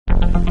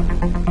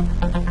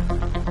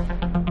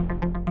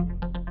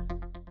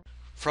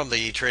From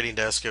the trading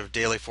desk of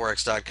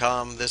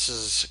dailyforex.com, this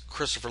is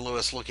Christopher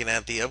Lewis looking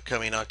at the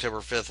upcoming October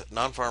 5th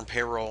non-farm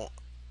payroll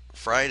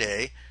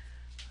Friday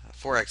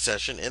Forex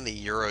session in the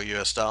Euro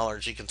US dollar.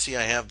 As you can see,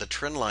 I have the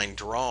trend line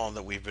drawn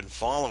that we've been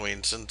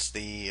following since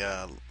the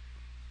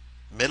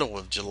middle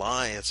of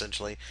July,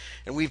 essentially,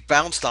 and we've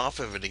bounced off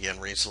of it again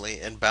recently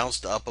and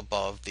bounced up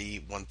above the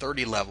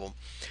 130 level.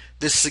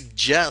 This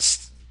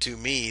suggests to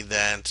me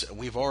that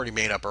we've already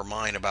made up our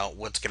mind about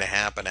what's going to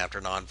happen after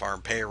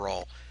non-farm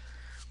payroll.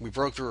 We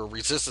broke through a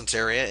resistance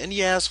area, and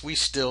yes, we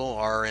still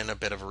are in a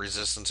bit of a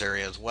resistance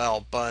area as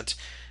well, but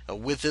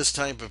with this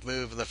type of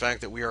move and the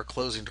fact that we are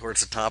closing towards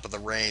the top of the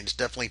range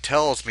definitely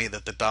tells me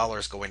that the dollar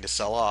is going to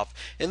sell off,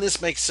 and this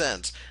makes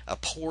sense. A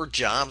poor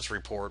jobs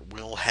report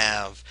will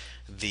have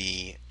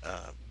the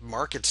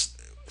markets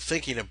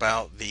thinking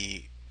about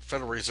the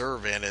Federal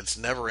Reserve and its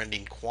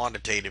never-ending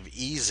quantitative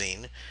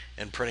easing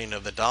and printing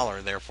of the dollar,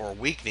 and therefore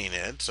weakening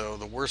it. So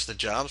the worse the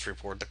jobs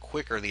report, the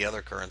quicker the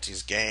other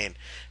currencies gain.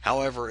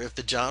 However, if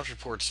the jobs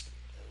report's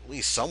at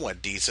least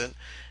somewhat decent,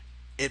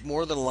 it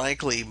more than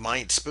likely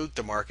might spook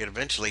the market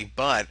eventually,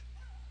 but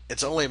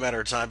it's only a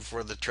matter of time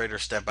before the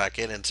traders step back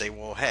in and say,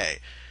 well, hey,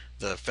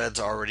 the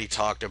Fed's already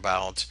talked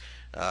about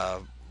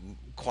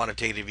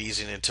quantitative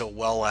easing until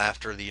well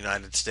after the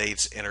United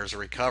States enters a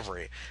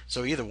recovery.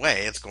 So either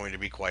way, it's going to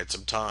be quite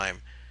some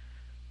time.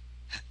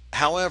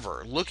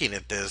 However, looking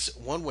at this,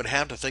 one would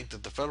have to think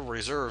that the Federal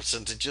Reserve,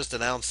 since it just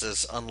announced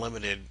this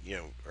unlimited,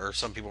 or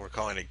some people are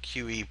calling it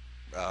QE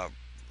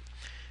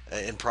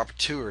in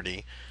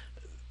perpetuity,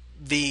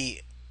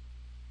 the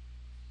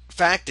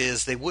fact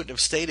is they wouldn't have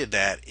stated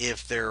that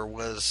if there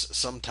was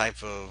some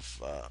type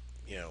of,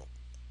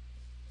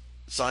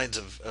 signs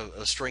of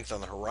strength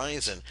on the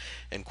horizon.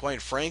 And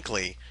quite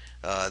frankly,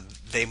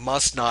 they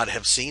must not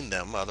have seen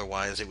them.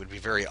 Otherwise, it would be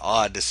very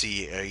odd to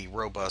see a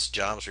robust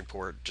jobs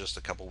report just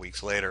a couple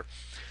weeks later.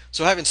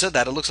 So having said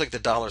that, it looks like the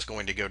dollar is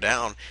going to go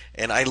down,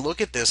 and I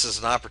look at this as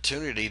an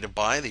opportunity to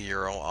buy the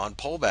euro on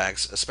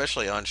pullbacks,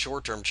 especially on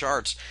short-term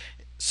charts.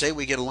 Say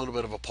we get a little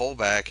bit of a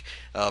pullback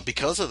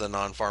because of the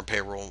non-farm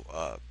payroll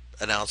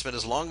announcement.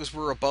 As long as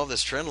we're above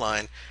this trend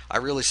line, I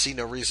really see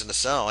no reason to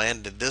sell,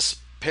 and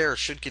this pair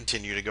should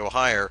continue to go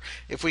higher.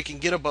 If we can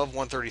get above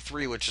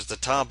 133, which is the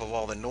top of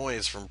all the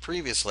noise from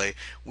previously,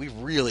 we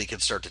really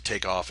could start to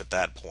take off at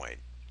that point.